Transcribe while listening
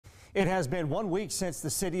It has been 1 week since the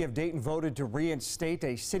city of Dayton voted to reinstate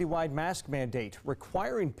a citywide mask mandate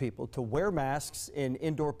requiring people to wear masks in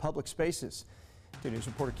indoor public spaces. 2 News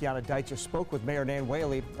reporter Kiana Deitch spoke with Mayor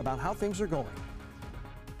Whaley about how things are going.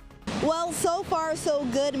 Well, so far so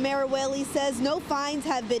good. Mayor Whaley says no fines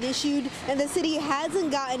have been issued and the city hasn't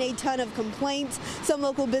gotten a ton of complaints. Some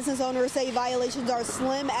local business owners say violations are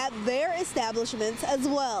slim at their establishments as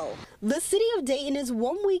well. The city of Dayton is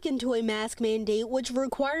 1 week into a mask mandate which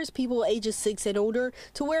requires people ages 6 and older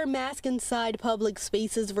to wear a mask inside public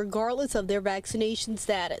spaces regardless of their vaccination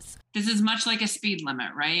status. This is much like a speed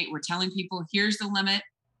limit, right? We're telling people here's the limit,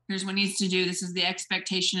 here's what needs to do. This is the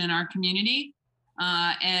expectation in our community.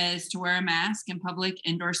 Is to wear a mask in public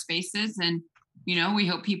indoor spaces. And, we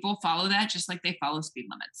hope people follow that just like they follow speed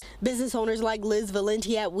limits. Business owners like Liz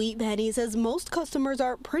Valenti at Wheat Penny says most customers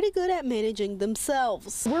are pretty good at managing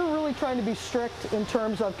themselves. We're really trying to be strict in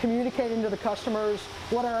terms of communicating to the customers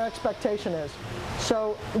what our expectation is.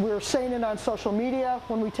 So we're saying it on social media.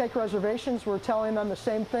 When we take reservations, we're telling them the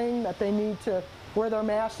same thing, that they need to wear their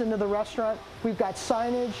masks into the restaurant. We've got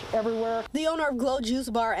signage everywhere. The owner of Glow Juice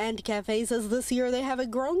Bar and Cafe says this year they have a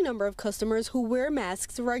growing number of customers who wear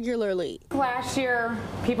masks regularly. Last year,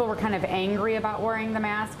 people were kind of angry about wearing the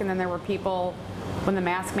mask, and then there were people, when the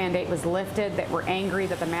mask mandate was lifted, that were angry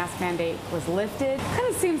that the mask mandate was lifted.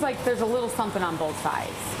 Kind of seems like there's a little something on both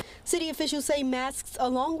sides. City officials say masks,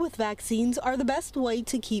 along with vaccines, are the best way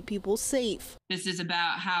to keep people safe. This is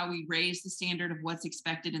about how we raise the standard of what's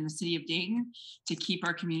expected in the city of Dayton to keep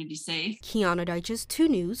our community safe. Kiana Deitch, 2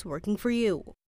 News, working for you.